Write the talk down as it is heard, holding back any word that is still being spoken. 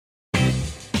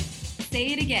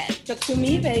Say it again. Talk to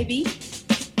me, baby.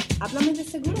 Háblame de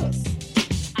seguros.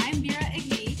 I'm Vera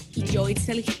Egli. Y yo,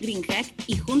 Itzel Greenheck,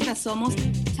 y juntas somos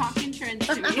Talk Insurance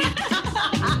to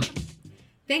Me.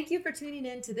 Thank you for tuning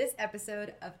in to this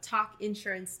episode of Talk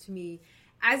Insurance to Me.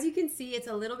 As you can see, it's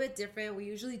a little bit different. We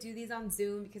usually do these on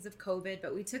Zoom because of COVID,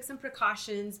 but we took some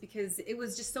precautions because it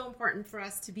was just so important for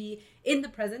us to be in the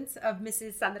presence of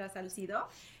Mrs. Sandra Salcido.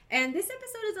 And this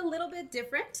episode is a little bit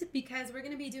different because we're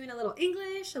going to be doing a little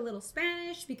English, a little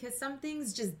Spanish, because some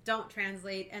things just don't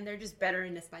translate and they're just better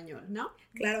in español, ¿no?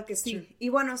 Claro que sí. Y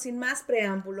bueno, sin más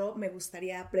preámbulo, me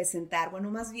gustaría presentar, bueno,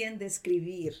 más bien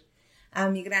describir a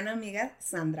mi gran amiga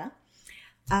Sandra.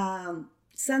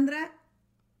 Sandra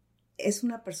es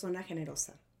una persona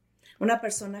generosa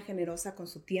con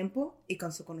su tiempo y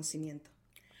con su conocimiento.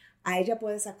 A ella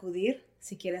puedes acudir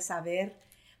si quieres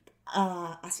saber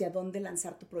hacia dónde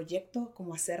lanzar tu proyecto,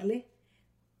 cómo hacerle,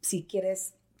 si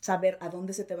quieres saber a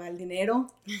dónde se te va el dinero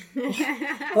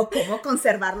o cómo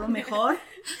conservarlo mejor.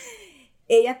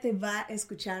 Ella te va a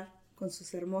escuchar con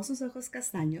sus hermosos ojos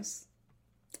castaños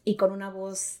y con una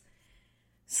voz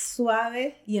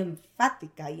suave y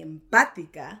enfática y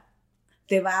empática.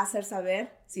 Te va a hacer saber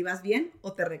si vas bien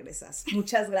o te regresas.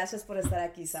 Muchas gracias por estar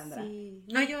aquí, Sandra. Sí.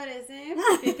 No llores, ¿eh?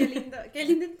 Qué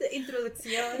linda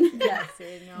introducción. Ya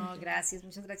sé, no, gracias.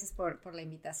 Muchas gracias por la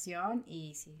invitación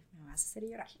y sí, me vas a hacer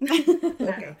llorar.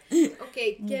 Claro.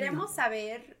 Ok, queremos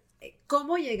saber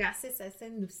cómo llegaste a esa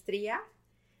industria.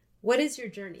 What is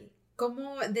your journey?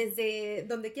 ¿Cómo, desde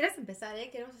donde quieras empezar,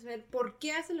 queremos saber por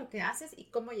qué haces lo que haces y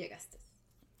cómo llegaste?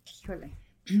 Híjole.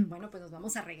 Bueno, pues nos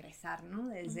vamos a regresar, ¿no?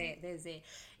 Desde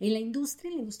en la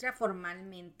industria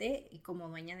formalmente y como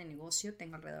dueña de negocio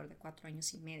tengo alrededor de 4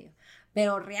 años y medio,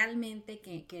 pero realmente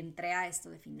que entré a esto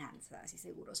de finanzas y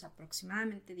seguros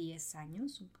aproximadamente 10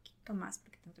 años, un poquito más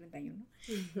porque tengo 31.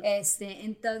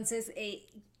 Entonces,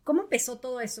 ¿cómo empezó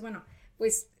todo esto? Bueno,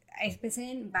 pues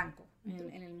empecé en banco,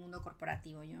 en el mundo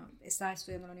corporativo. Yo estaba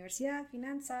estudiando en la universidad,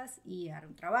 finanzas, y agarré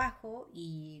un trabajo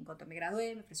y en cuanto me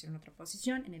gradué me ofrecieron otra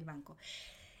posición en el banco.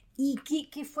 ¿Y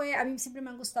qué fue? A mí siempre me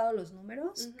han gustado los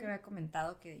números, que había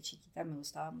comentado que de chiquita me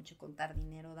gustaba mucho contar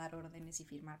dinero, dar órdenes y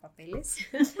firmar papeles.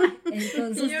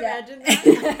 Entonces, Can you imagine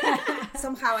that?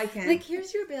 Somehow I can. Like,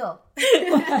 here's your bill.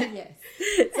 Yes.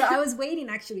 So I was waiting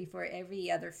actually for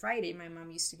every other Friday. My mom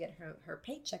used to get her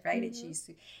paycheck, right? And she used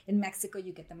to, in Mexico,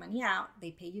 you get the money out,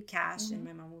 they pay you cash, and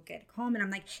my mom will get home. And I'm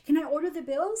like, can I order the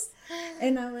bills?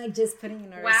 And I'm like, just putting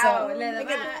in order. Wow.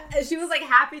 So, she was like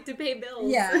happy to pay bills.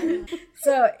 Yeah.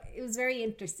 So it was very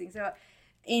interesting. So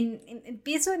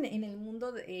empiezo en el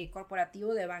mundo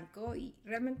corporativo de banco y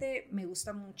realmente me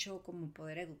gusta mucho como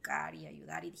poder educar y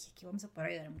ayudar, y dije que vamos a poder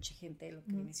ayudar a mucha gente de lo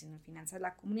que viene siendo finanzas.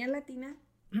 La comunidad latina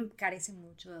carece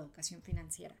mucho de educación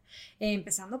financiera,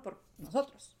 empezando por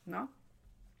nosotros, ¿no?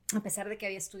 A pesar de que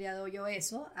había estudiado yo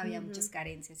eso, había muchas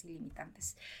carencias y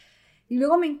limitantes. Y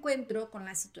luego me encuentro con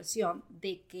la situación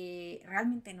de que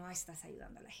realmente no estás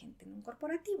ayudando a la gente en un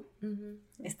corporativo,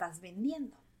 estás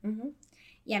vendiendo.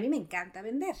 Y a mí me encanta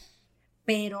vender,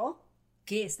 pero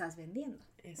 ¿qué estás vendiendo?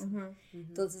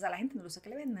 Entonces a la gente no le gusta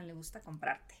que le vendan, le gusta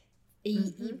comprarte.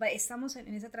 Y estamos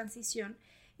en esa transición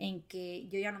en que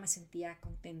yo ya no me sentía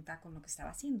contenta con lo que estaba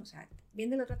haciendo. O sea,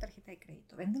 vende la otra tarjeta de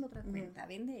crédito, vende la otra cuenta,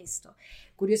 vende esto.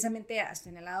 Curiosamente, hasta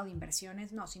en el lado de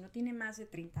inversiones, no, si no tiene más de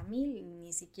 30,000,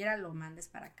 ni siquiera lo mandes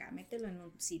para acá, mételo en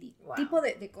un CD. Wow. Tipo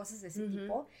de cosas de ese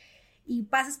tipo. Y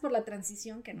pasas por la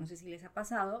transición, que no sé si les ha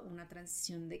pasado, una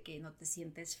transición de que no te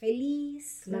sientes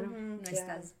feliz, no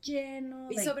estás lleno.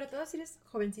 Y sobre todo si eres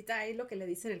jovencita, ahí lo que le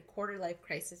dicen el quarter life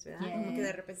crisis, ¿verdad? Yes. Como que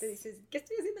de repente dices, ¿qué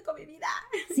estoy haciendo con mi vida?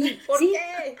 Sí, ¿Por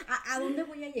qué? ¿A dónde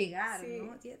voy a llegar? Sí.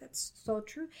 ¿No? Yeah, that's so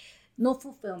true. No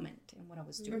fulfillment in what I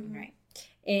was doing, right?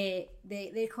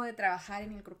 Dejo de trabajar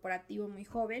en el corporativo muy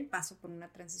joven, paso por una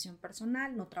transición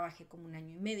personal, no trabajé como 1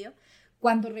 año y medio.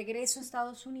 Cuando regreso a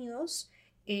Estados Unidos,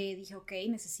 dije, ok,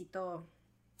 necesito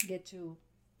get to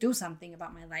do something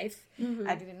about my life.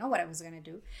 I didn't know what I was going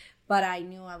to do, but I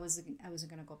knew I wasn't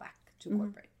going to go back to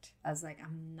corporate. I was like,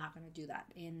 I'm not going to do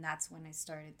that. And that's when I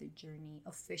started the journey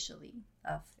officially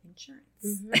of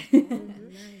insurance.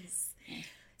 Nice.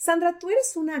 Sandra, tú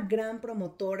eres una gran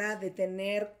promotora de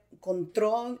tener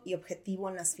control y objetivo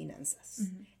en las finanzas.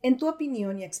 En tu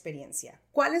opinión y experiencia,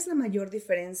 ¿cuál es la mayor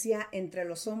diferencia entre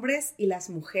los hombres y las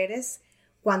mujeres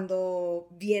cuando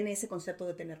viene ese concepto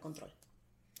de tener control?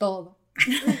 Todo.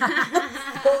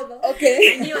 Todo. Ok.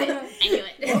 I knew it.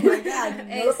 Oh my God,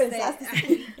 no lo pensaste.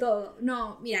 Todo.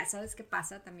 No, mira, ¿sabes qué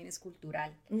pasa? También es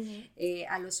cultural.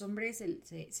 A los hombres se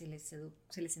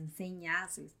les enseña,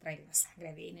 se les trae la sangre,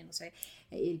 ADN, no sé,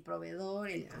 el proveedor,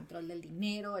 el control del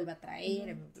dinero, él va a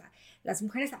traer, bla. Las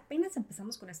mujeres apenas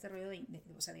empezamos con este rollo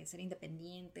de ser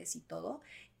independientes y todo,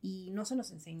 y no se nos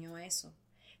enseñó eso.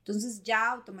 Entonces ya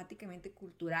automáticamente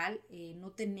cultural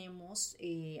no tenemos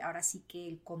ahora sí que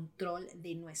el control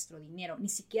de nuestro dinero, ni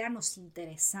siquiera nos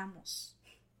interesamos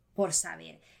por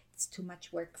saber. It's too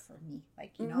much work for me,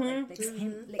 like, you know,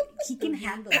 he can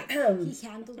handle it. He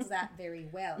handles that very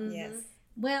well. Yes.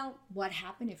 Well, what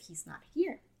happened if he's not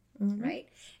here? Right?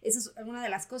 Esa es una de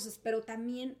las cosas, pero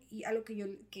también, y algo que yo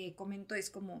que comento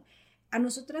es como, a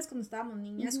nosotras cuando estábamos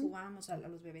niñas jugábamos a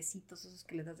los bebecitos, esos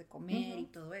que les das de comer y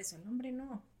todo eso. El hombre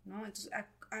no. Entonces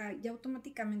ya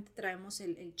automáticamente traemos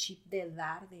el chip de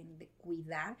dar, de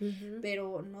cuidar,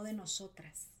 pero no de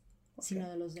nosotras, sino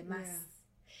de los demás. Yeah.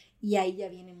 Y ahí ya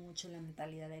viene mucho la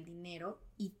mentalidad del dinero.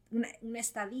 Y una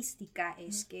estadística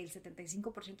es que el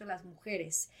 75% de las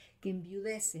mujeres que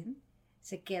enviudecen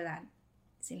se quedan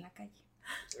en la calle.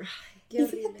 Ay, qué y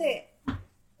horrible. fíjate,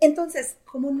 entonces,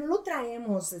 como no lo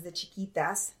traemos desde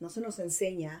chiquitas, no se nos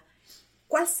enseña,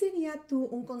 ¿cuál sería tú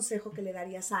un consejo que le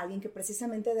darías a alguien que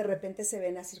precisamente de repente se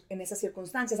ve en esas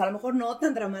circunstancias? A lo mejor no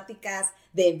tan dramáticas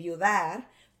de enviudar,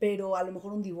 pero a lo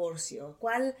mejor un divorcio.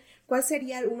 ¿Cuál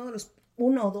sería uno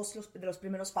o dos de los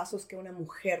primeros pasos que una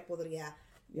mujer podría,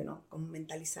 como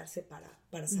mentalizarse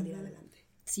para salir adelante?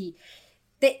 Sí,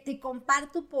 te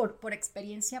comparto por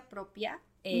experiencia propia,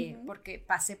 porque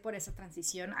pasé por esa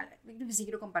transición. Sí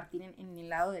quiero compartir en el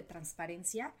lado de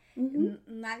transparencia.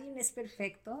 Nadie es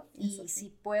perfecto, y si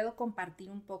puedo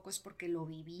compartir un poco es porque lo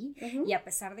viví, y a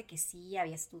pesar de que sí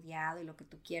había estudiado y lo que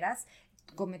tú quieras,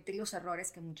 cometí los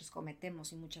errores que muchos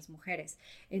cometemos y muchas mujeres.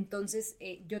 Entonces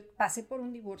yo pasé por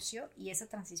un divorcio, y esa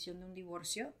transición de un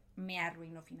divorcio me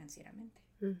arruinó financieramente,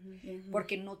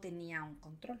 porque no tenía un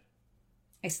control.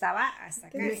 Estaba hasta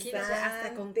acá.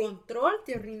 Hasta con control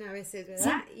te arruina a veces,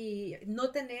 ¿verdad? Sí. Y no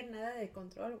tener nada de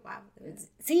control, wow.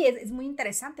 Sí, es muy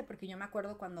interesante, porque yo me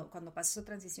acuerdo cuando pasó esa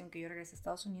transición, que yo regresé a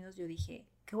Estados Unidos, yo dije,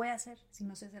 ¿qué voy a hacer si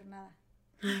no sé hacer nada?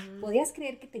 ¿Podías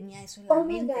creer que tenía eso en la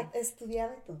mente?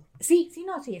 Estudiada y todo. Sí,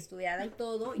 estudiada y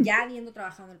todo, ya habiendo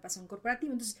trabajado en el pasón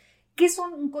corporativo. Entonces, ¿qué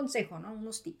son un consejo, no?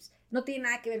 Unos tips. No tiene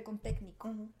nada que ver con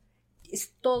técnico.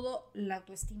 Es todo la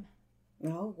autoestima.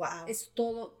 Oh, wow. Es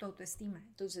todo tu autoestima.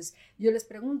 Entonces, yo les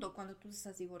pregunto, cuando tú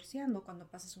estás divorciando, cuando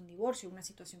pasas un divorcio, una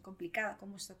situación complicada,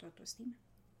 ¿cómo está tu autoestima?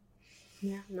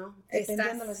 No,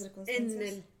 dependiendo de las circunstancias. En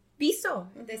el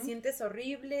piso, te sientes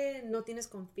horrible, no tienes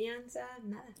confianza,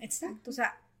 nada. Exacto, o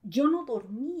sea, yo no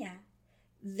dormía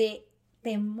de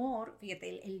temor,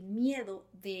 fíjate, el miedo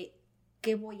de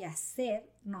qué voy a hacer,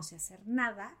 no sé hacer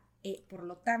nada, por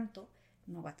lo tanto,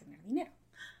 no va a tener dinero.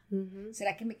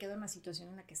 ¿Será que me quedo en la situación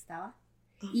en la que estaba?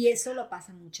 Y eso lo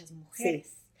pasan muchas mujeres.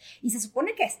 Sí. Y se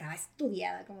supone que estaba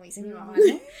estudiada, como dice mi mamá,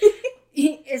 ¿no?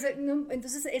 Y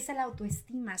entonces esa es la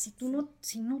autoestima. Si tú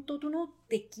no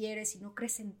te quieres, si no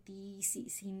crees en ti,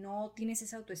 si no tienes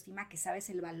esa autoestima, que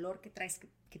sabes el valor que traes,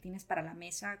 que tienes para la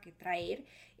mesa, que traer,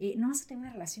 no vas a tener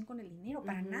una relación con el dinero,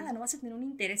 para nada. No vas a tener un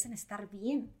interés en estar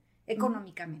bien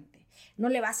económicamente. No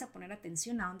le vas a poner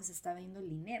atención a dónde se está viendo el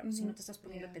dinero, si no te estás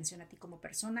poniendo atención a ti como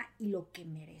persona y lo que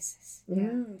mereces. Qué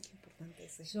importante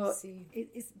es eso.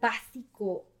 Es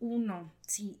básico, uno,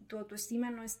 si tu autoestima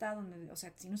no está donde, o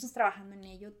sea, si no estás trabajando en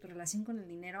ello, tu relación con el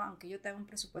dinero, aunque yo te haga un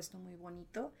presupuesto muy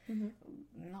bonito,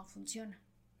 no funciona,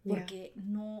 porque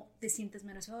no te sientes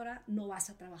merecedora, no vas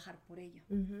a trabajar por ello.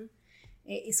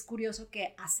 Es curioso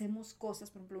que hacemos cosas,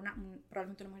 por ejemplo,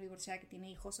 probablemente una mujer divorciada que tiene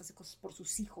hijos hace cosas por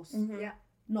sus hijos,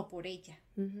 no por ella.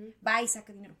 Va y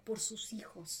saca dinero por sus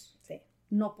hijos,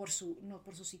 no por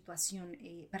su situación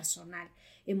personal,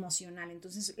 emocional.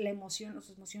 Entonces las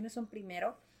emociones son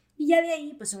primero, y ya de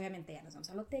ahí, pues obviamente ya nos vamos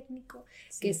a lo técnico,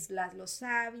 que es los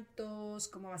hábitos,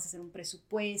 cómo vas a hacer un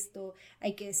presupuesto,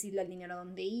 hay que decirle al dinero a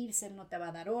dónde irse, él no te va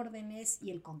a dar órdenes,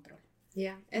 y el control.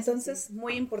 Entonces,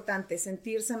 muy importante,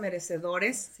 sentirse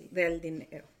merecedores del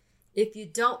dinero. If you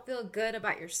don't feel good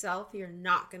about yourself, you're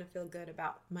not going to feel good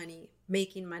about money,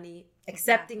 making money,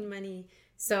 accepting money.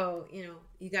 So,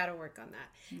 you got to work on that.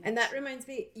 And that reminds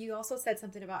me, you also said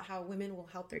something about how women will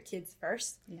help their kids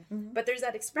first. But there's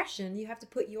that expression, you have to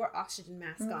put your oxygen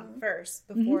mask on first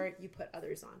before you put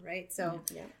others on, right? So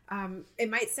it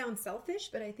might sound selfish,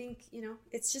 but I think,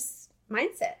 it's just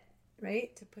mindset,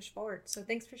 right? To push forward. So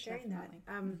thanks for sharing that.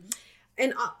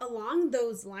 And along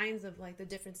those lines of like the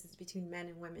differences between men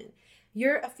and women,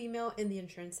 You're a female in the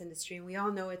insurance industry, and we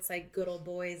all know it's like good old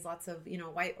boys, lots of,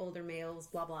 white older males,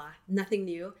 blah, blah, nothing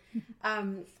new.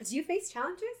 Do you face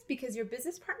challenges? Because your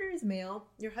business partner is male.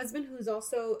 Your husband, who's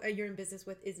also you're in business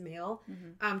with, is male.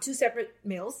 Two separate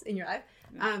males in your life.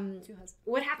 Two husbands.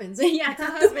 What happens? Yeah, two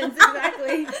husbands,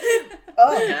 exactly.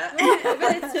 But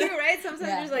it's true, right?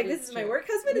 Sometimes you're like, this is my work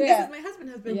husband, and this is my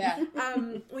husband. Yeah.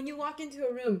 When you walk into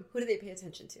a room, who do they pay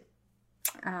attention to?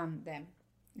 Them.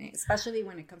 Especially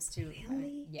when it comes to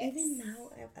Really? yes. Even now?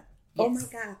 Yes. Oh my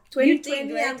God. You 2020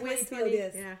 think, right? and we still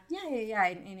this. Yeah.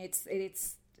 and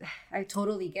it's I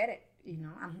totally get it.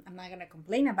 I'm not gonna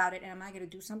complain about it, and I'm not gonna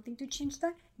do something to change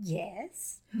that.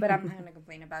 Yes, but I'm not gonna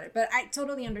complain about it. But I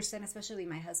totally understand, especially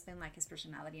my husband, like his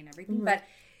personality and everything. But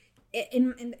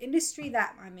in the industry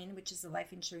that I'm in, which is the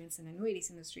life insurance and annuities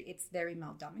industry, it's very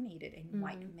male dominated and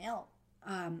white male,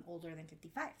 older than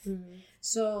 55.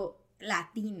 So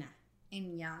Latina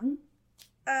and young,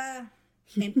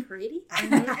 and pretty.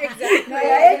 Exactly.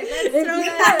 Right? Let's throw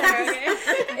that out there,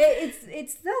 okay? It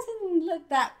doesn't look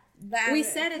that We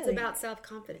said it's about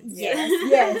self-confidence.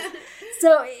 Yes.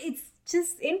 So it's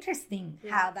just interesting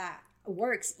how that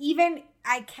works. Even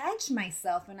I catch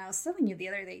myself, and I was telling you the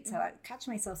other day, so I catch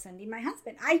myself sending my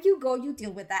husband, you go, you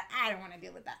deal with that. I don't want to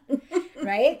deal with that.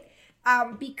 Right?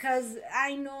 Because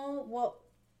I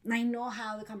know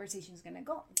how the conversation is going to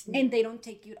go. And they don't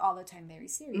take you all the time very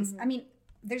serious. I mean,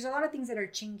 there's a lot of things that are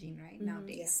changing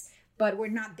nowadays. Yes. But we're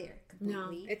not there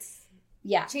completely. No, it's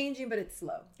Yeah. changing, but it's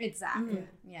slow. Exactly.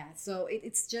 Yeah. So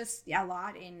it's just a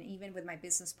lot. And even with my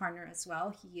business partner as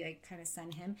well, I kind of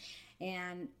send him.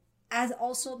 And as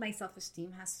also my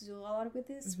self-esteem has to do a lot with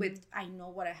this, with I know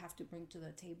what I have to bring to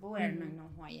the table and I know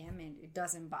who I am. And it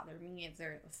doesn't bother me if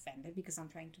they're offended because I'm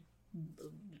trying to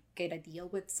get a deal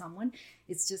with someone.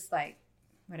 It's just like,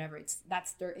 whatever,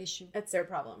 that's their issue. That's their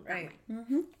problem, right?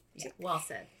 Yeah. Well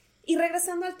said. Y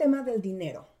regresando al tema del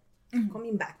dinero,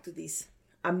 coming back to this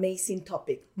amazing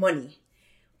topic, money.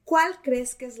 ¿Cuál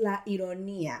crees que es la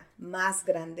ironía más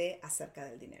grande acerca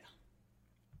del dinero?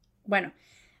 Bueno,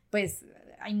 pues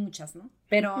hay muchas, ¿no?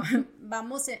 Pero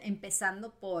vamos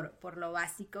empezando por lo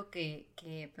básico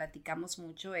que platicamos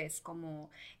mucho, es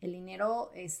como el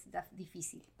dinero es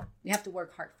difícil. You have to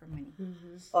work hard for money.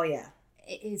 Oh, yeah.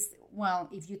 Well,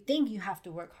 if you think you have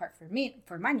to work hard for money,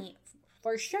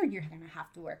 for sure you're going to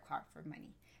have to work hard for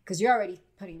money because you're already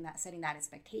setting that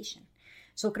expectation.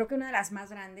 So creo que una de las más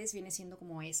grandes viene siendo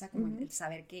como esa, como el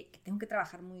saber que tengo que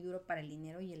trabajar muy duro para el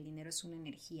dinero y el dinero es una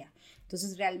energía.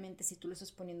 Entonces realmente si tú lo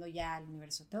estás poniendo ya al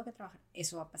universo, tengo que trabajar,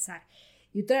 eso va a pasar.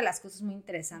 Y otra de las cosas muy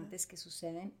interesantes que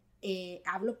suceden,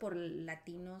 hablo por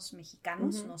latinos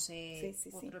mexicanos, no sé,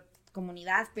 otra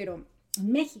comunidad, pero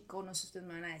en México, no sé si ustedes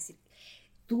me van a decir,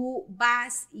 tú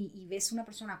vas y ves una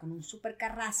persona con un super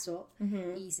carrazo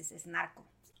y dices, es narco.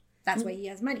 That's why he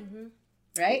has money,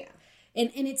 right? Yeah.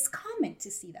 And it's common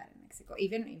to see that in Mexico.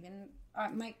 Even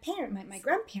my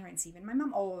grandparents, even my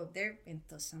mom, they're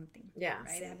into something. Yeah.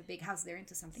 Right? They have a big house, they're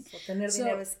into something. So tener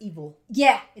dinero es evil.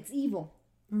 Yeah, it's evil.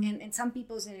 And some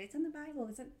people say, it's in the Bible.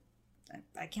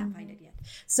 I can't find it yet.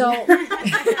 So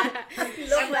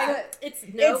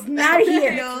it's not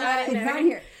here. It's not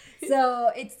here.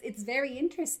 So it's very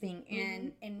interesting,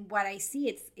 and what I see,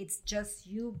 it's just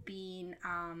you being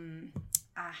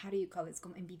how do you call it? It's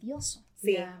como envidioso.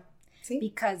 Sí. Yeah. Sí.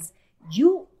 Because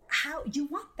you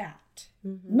want that.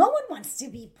 No one wants to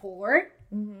be poor,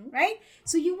 right?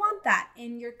 So you want that,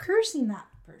 and you're cursing that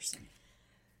person.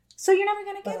 So you're never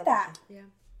gonna get that. Yeah.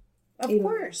 Of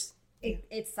course.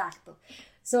 Exacto.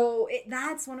 So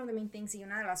that's one of the main things, y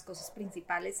una de las cosas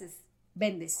principales es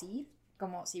bendecir,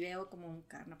 como si veo como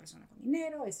una persona con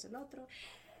dinero, esto, el otro,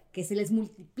 que se les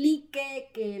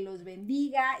multiplique, que los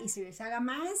bendiga y se les haga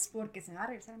más porque se me va a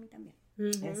regresar a mí también.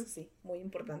 Eso sí, muy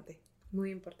importante. Muy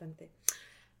importante.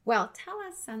 Well, tell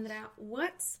us, Sandra,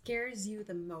 what scares you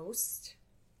the most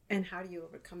and how do you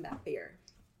overcome that fear?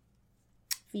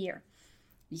 Fear.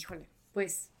 Híjole,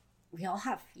 pues we all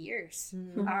have fears.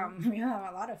 We have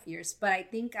a lot of fears, but I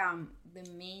think the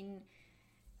main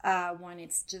one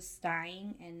is just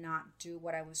dying and not do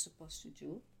what I was supposed to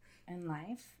do in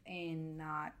life, and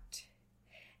I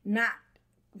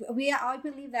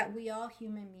believe that we all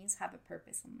human beings have a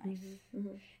purpose in life.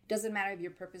 It doesn't matter if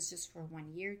your purpose is just for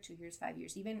 1 year, 2 years, 5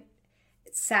 years. Even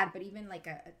it's sad, but even like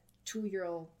a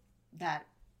 2-year-old that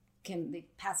they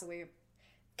pass away of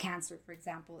cancer, for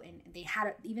example, and they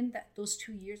had those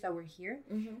 2 years that were here,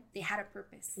 they had a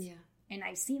purpose. Yeah. And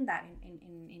I've seen that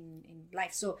in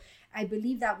life. So I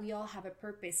believe that we all have a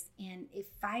purpose. And if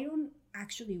I don't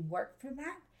actually work for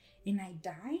that and I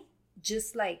die,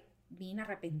 just like being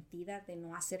arrepentida de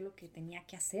no hacer lo que tenía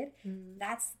que hacer,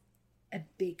 a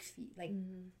big feat, like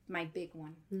my big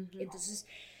one. Mm-hmm. Entonces,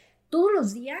 todos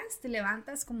los días te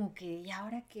levantas como que, ¿y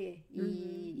ahora qué?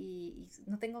 Y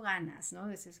no tengo ganas, ¿no?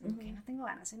 Es como que no tengo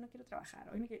ganas, hoy no quiero trabajar,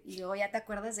 hoy no quiero... Y luego ya te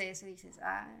acuerdas de eso y dices,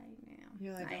 ay, no,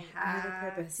 You're like, I have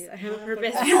a purpose. I have a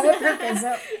purpose. purpose. I have a purpose. So,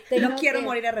 tengo No quiero que-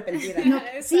 morir arrepentida. No,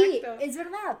 sí, Exacto. es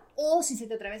verdad. O si se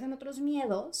te atravesan otros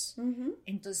miedos, Ujú.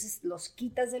 entonces los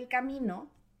quitas del camino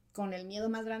con el miedo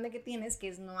más grande que tienes, que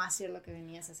es no hacer lo que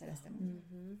venías a hacer a este mundo.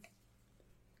 Mm-hmm.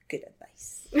 Good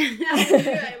advice.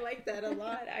 I like that a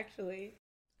lot, actually.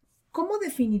 ¿Cómo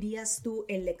definirías tú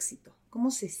el éxito?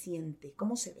 ¿Cómo se siente?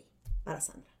 ¿Cómo se ve para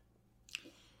Sandra?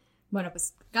 Bueno,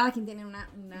 pues cada quien tiene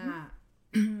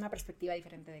una perspectiva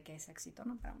diferente de qué es éxito,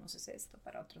 ¿no? Para unos es esto,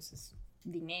 para otros es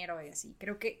dinero y así.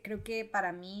 Creo que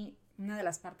para mí una de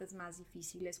las partes más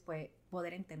difíciles fue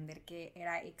poder entender qué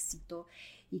era éxito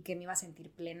y que me iba a sentir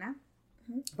plena.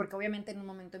 Porque obviamente en un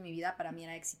momento de mi vida para mí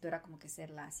era éxito, era como que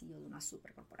ser la CEO de una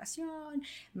supercorporación,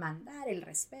 mandar el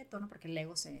respeto, ¿no? Porque el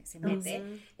ego se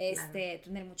mete,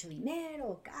 tener mucho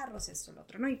dinero, carros, esto, lo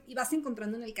otro, ¿no? Y vas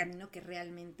encontrando en el camino que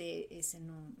realmente ese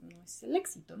no es el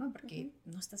éxito, ¿no? Porque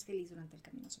no estás feliz durante el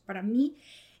camino. Para mí,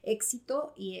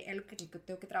 éxito y algo que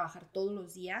tengo que trabajar todos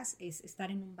los días es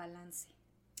estar en un balance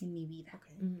en mi vida.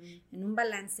 Mm-hmm. En un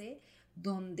balance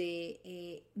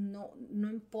donde no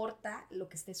importa lo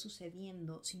que esté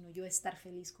sucediendo, sino yo estar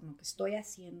feliz con lo que estoy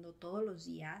haciendo todos los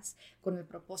días, con el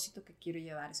propósito que quiero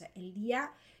llevar. O sea, el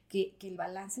día que el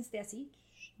balance esté así,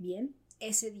 bien,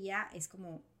 ese día es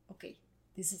como, ok,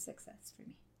 this is success for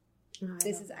me.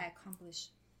 I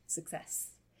accomplished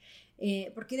success.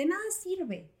 Porque de nada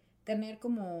sirve tener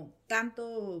como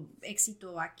tanto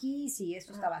éxito aquí si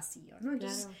esto está vacío, ¿no?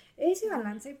 Entonces, ese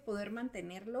balance, poder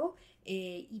mantenerlo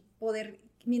y poder,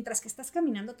 mientras que estás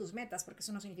caminando a tus metas, porque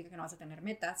eso no significa que no vas a tener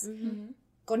metas,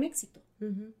 con éxito.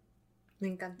 Mm-hmm. Me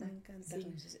encanta. Me encanta. Sí,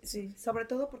 entonces, Sí, sobre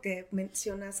todo porque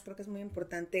mencionas, creo que es muy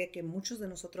importante que muchos de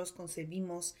nosotros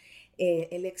concebimos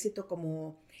el éxito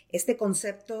como este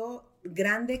concepto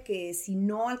grande que si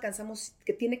no alcanzamos,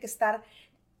 que tiene que estar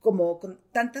como con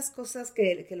tantas cosas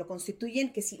que lo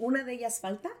constituyen, que si una de ellas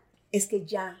falta, es que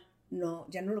ya no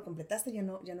lo completaste, ya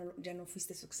no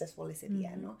fuiste successful ese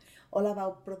día, ¿no? All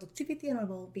about productivity and all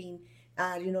about being,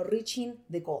 reaching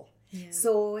the goal. Yeah.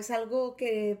 So, es algo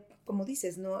que, como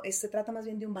dices, ¿no? Se trata más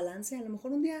bien de un balance. A lo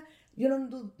mejor un día, you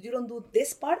don't do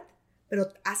this part, pero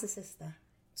haces esta.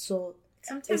 So,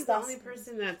 Sometimes the only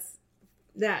person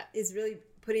that is really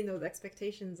putting those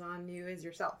expectations on you is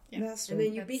yourself. That's And true.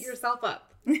 then you beat yourself up.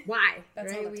 Why?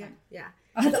 That's right? all the time. Yeah.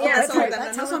 That's So right.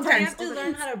 that's Not how sometimes. you have to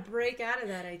learn how to break out of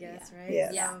that, I guess, right?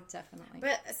 Yes. Yeah, So- definitely.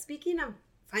 but speaking of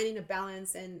finding a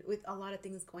balance and with a lot of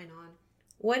things going on,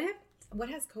 what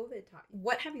has COVID taught you?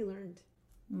 What have you learned?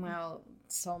 Well,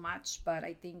 so much, but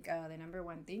I think the number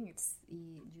one thing is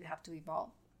you have to evolve.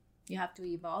 You have to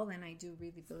evolve, and I do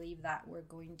really believe that we're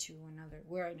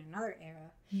in another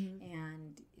era,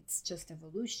 and it's just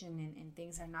evolution, and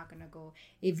things are not going to go.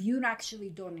 If you actually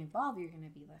don't evolve, you're going to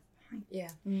be left behind.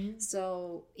 Yeah.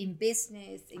 So in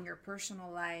business, in your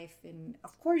personal life, and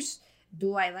of course,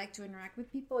 do I like to interact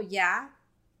with people? Yeah,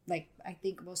 like I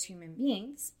think most human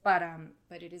beings, but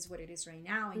it is what it is right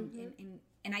now,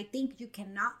 and I think you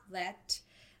cannot let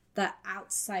the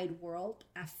outside world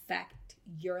affect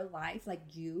your life. Like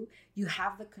you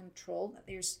have the control.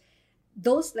 There's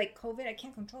those like COVID, I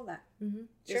can't control that. Mm-hmm.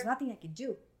 There's nothing I can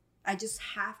do. I just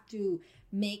have to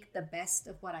make the best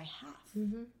of what I have.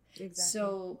 Mm-hmm. Exactly.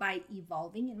 So by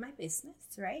evolving in my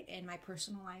business, right, and my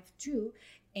personal life too,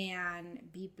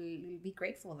 and be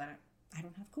grateful that I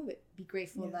don't have COVID. Be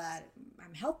grateful that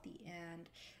I'm healthy, and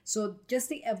so just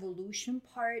the evolution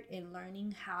part and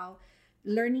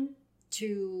learning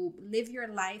to live your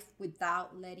life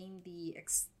without letting the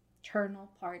external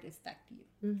part affect you.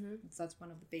 Mm-hmm. So that's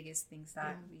one of the biggest things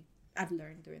that I've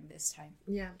learned during this time.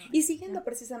 Yeah. Y siguiendo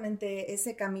precisamente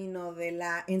ese camino de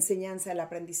la enseñanza, el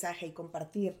aprendizaje y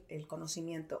compartir el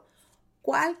conocimiento,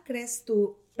 ¿cuál crees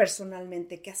tú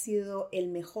personalmente que ha sido el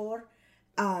mejor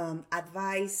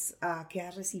advice que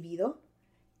has recibido?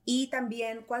 Y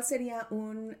también, ¿cuál sería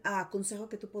un consejo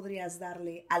que tú podrías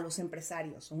darle a los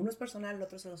empresarios? Uno es personal,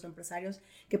 otros a los empresarios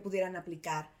que pudieran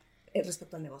aplicar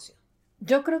respecto al negocio.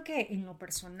 Yo creo que en lo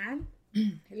personal,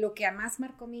 lo que más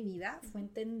marcó mi vida fue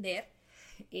entender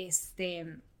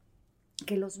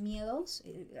que los miedos,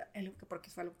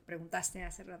 porque fue lo que preguntaste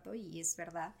hace rato y es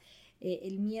verdad,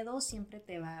 el miedo siempre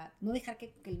te va, no dejar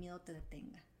que el miedo te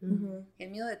detenga. Mm-hmm. Que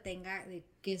el miedo detenga de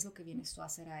qué es lo que vienes tú a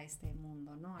hacer a este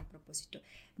mundo, ¿no? Al propósito.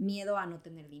 Miedo a no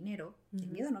tener dinero. El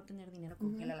miedo a no tener dinero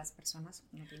congela a las personas,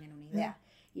 no tienen una idea.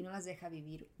 y no las deja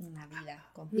vivir una vida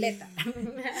completa.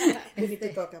 We need to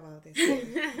talk about this.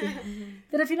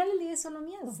 Pero al final del día es solo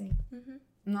miedo, Sí.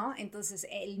 ¿no? Entonces,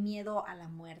 el miedo a la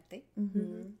muerte,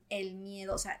 el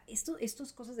miedo, o sea,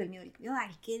 estas cosas del miedo,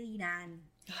 ay, ¿qué dirán?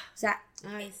 O sea,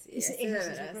 Ay, sí, eso de es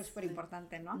veras. súper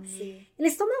importante, ¿no? Sí. El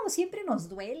estómago siempre nos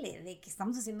duele de que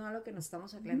estamos haciendo algo que nos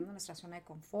estamos saliendo de nuestra zona de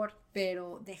confort,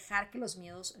 pero dejar que los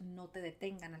miedos no te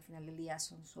detengan al final del día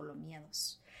son solo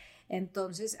miedos.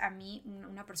 Entonces, a mí,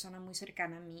 una persona muy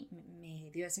cercana a mí me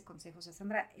dio ese consejo, o sea,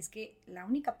 Sandra, es que la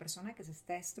única persona que se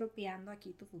está estropeando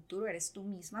aquí tu futuro eres tú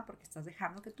misma porque estás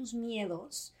dejando que tus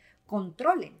miedos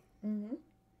controlen.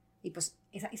 Y pues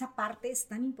esa parte es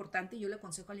tan importante y yo le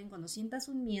aconsejo a alguien cuando sientas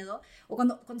un miedo o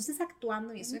cuando estés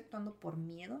actuando y estoy actuando por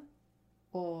miedo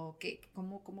o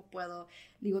 ¿cómo puedo?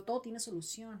 Digo, todo tiene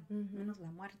solución, menos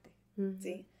la muerte.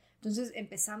 Sí. Entonces,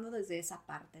 empezando desde esa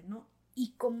parte, ¿no?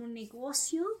 Y como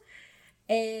negocio,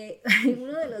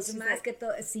 uno de los más que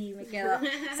todo, sí, me quedo,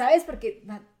 ¿sabes? Porque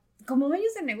como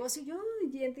dueños de negocio, yo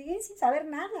llegué sin saber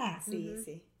nada. Sí,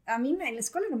 sí. A mí en la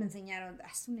escuela no me enseñaron,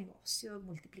 haz un negocio,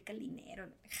 multiplica el dinero,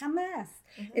 jamás.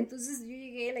 Entonces yo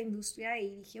llegué a la industria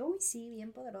y dije, uy, sí,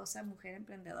 bien poderosa, mujer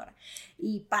emprendedora.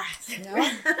 Y paz, ¿no?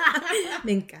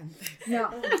 Me encanta.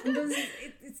 No, entonces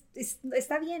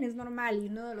está bien, es normal. Y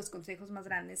uno de los consejos más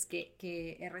grandes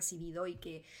que he recibido y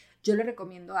que yo le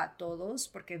recomiendo a todos,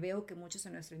 porque veo que muchos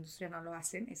en nuestra industria no lo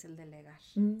hacen, es el delegar.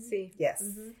 Sí.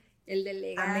 Yes. El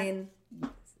delegar. Amén.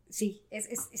 Sí,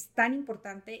 es tan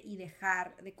importante y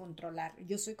dejar de controlar.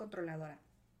 Yo soy controladora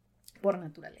por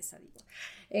naturaleza, digo.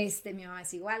 Mi mamá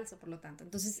es igual, por lo tanto.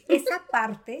 Entonces, esa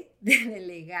parte de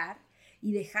delegar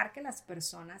y dejar que las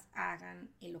personas hagan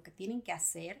lo que tienen que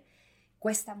hacer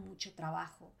cuesta mucho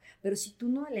trabajo. Pero si tú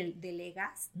no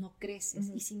delegas, no creces.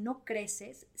 Y si no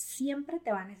creces, siempre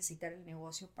te va a necesitar el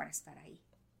negocio para estar ahí.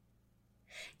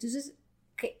 Entonces,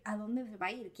 ¿a dónde va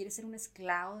a ir? ¿Quieres ser un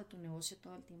esclavo de tu negocio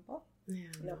todo el tiempo?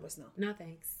 Yeah, No, pues no. No,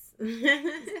 thanks.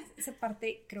 Esa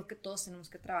parte creo que todos tenemos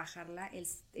que trabajarla,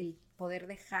 el poder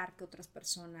dejar que otras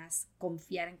personas,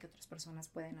 confiar en que otras personas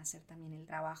pueden hacer también el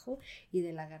trabajo y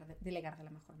delegar de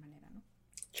la mejor manera, ¿no?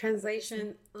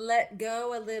 Translation, let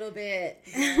go a little bit.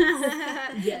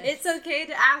 Yes. It's okay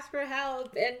to ask for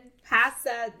help and pass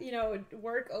that,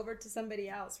 work over to somebody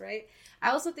else, right? I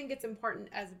also think it's important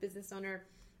as a business owner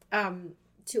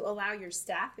to allow your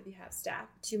staff, if you have staff,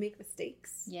 to make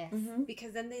mistakes. Yes.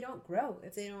 Because then they don't grow.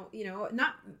 If they don't,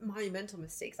 not monumental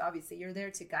mistakes, obviously, you're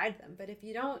there to guide them. But if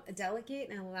you don't delegate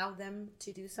and allow them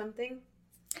to do something,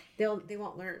 they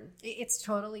won't learn. It's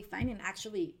totally fine. And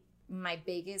actually, my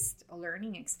biggest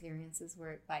learning experiences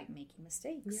were by making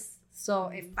mistakes. Yes. So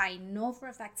if I know for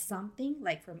a fact something,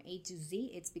 like from A to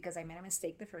Z, it's because I made a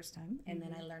mistake the first time, and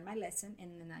then I learned my lesson,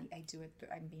 and then I do it.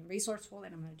 I'm being resourceful,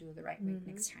 and I'm going to do it the right way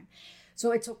next time.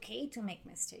 So it's okay to make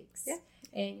mistakes. Yeah.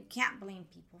 And you can't blame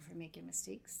people for making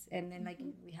mistakes. And then,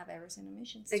 we have errors and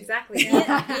omissions. Too. Exactly. We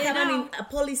have a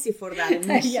policy for that. An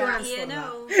insurance for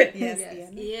E&O. that. Yes.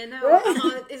 Yes.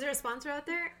 E&O. Is there a sponsor out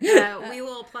there? We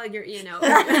will plug your E&O.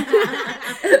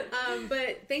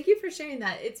 But thank you for sharing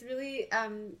that. It's really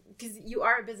because you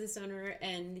are a business owner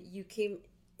and you came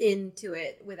into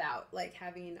it without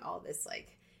having all this,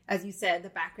 as you said, the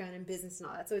background in business and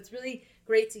all that. So it's really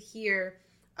great to hear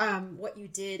what you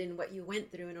did and what you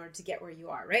went through in order to get where you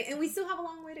are, right? And we still have a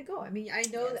long way to go. I mean, I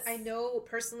know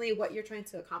personally what you're trying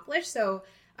to accomplish. So,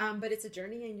 but it's a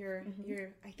journey, and you're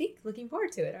I think looking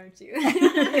forward to it, aren't you?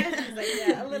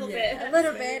 Yeah, a little bit.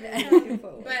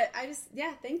 But I just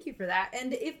thank you for that.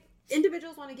 And if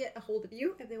individuals want to get a hold of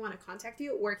you, if they want to contact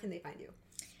you, where can they find you?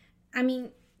 I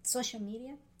mean, social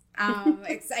media.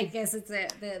 I guess it's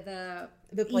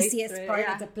the place, easiest right? part.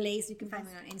 Yeah. It's a place. You can find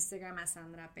me on Instagram as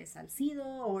Sandra P.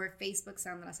 Salcido or Facebook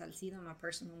Sandra Salcido. My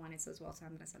personal one is as well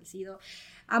Sandra Salcido.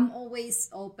 I'm always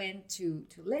open to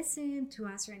listen, to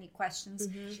answer any questions.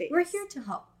 We're here to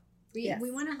help.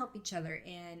 We want to help each other,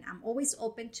 and I'm always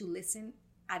open to listen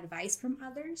advice from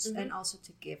others and also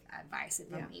to give advice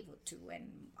if I'm able to, and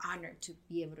honored to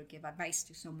be able to give advice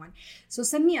to someone. So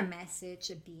send me a message,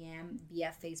 a DM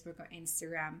via Facebook or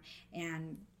Instagram,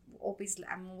 and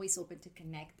I'm always open to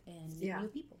connect and meet new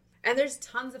people. And there's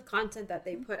tons of content that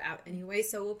they put out anyway.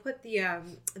 So we'll put the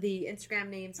Instagram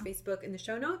names, Facebook in the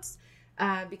show notes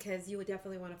because you would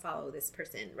definitely want to follow this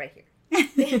person right here.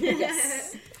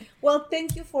 Yes. Well,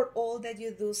 thank you for all that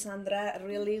you do, Sandra.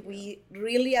 Really, we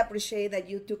really appreciate that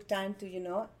you took time to,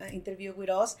 interview with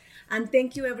us. And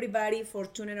thank you, everybody, for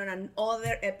tuning on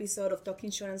another episode of Talk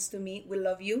Insurance to Me. We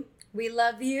love you. We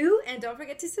love you. And don't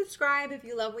forget to subscribe if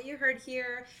you love what you heard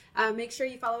here. Make sure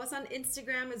you follow us on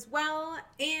Instagram as well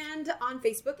and on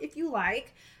Facebook if you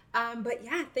like. But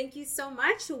yeah, thank you so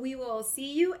much. We will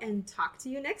see you and talk to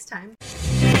you next time.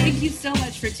 Thank you so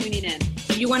much for tuning in.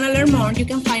 If you want to learn more, you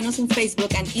can find us on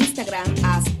Facebook and Instagram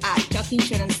as @Talk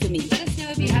Insurance to Me. Let us know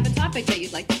if you have a topic that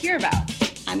you'd like to hear about.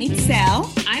 I'm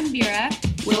Itzel. I'm Vera.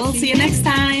 We'll see you next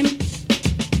time.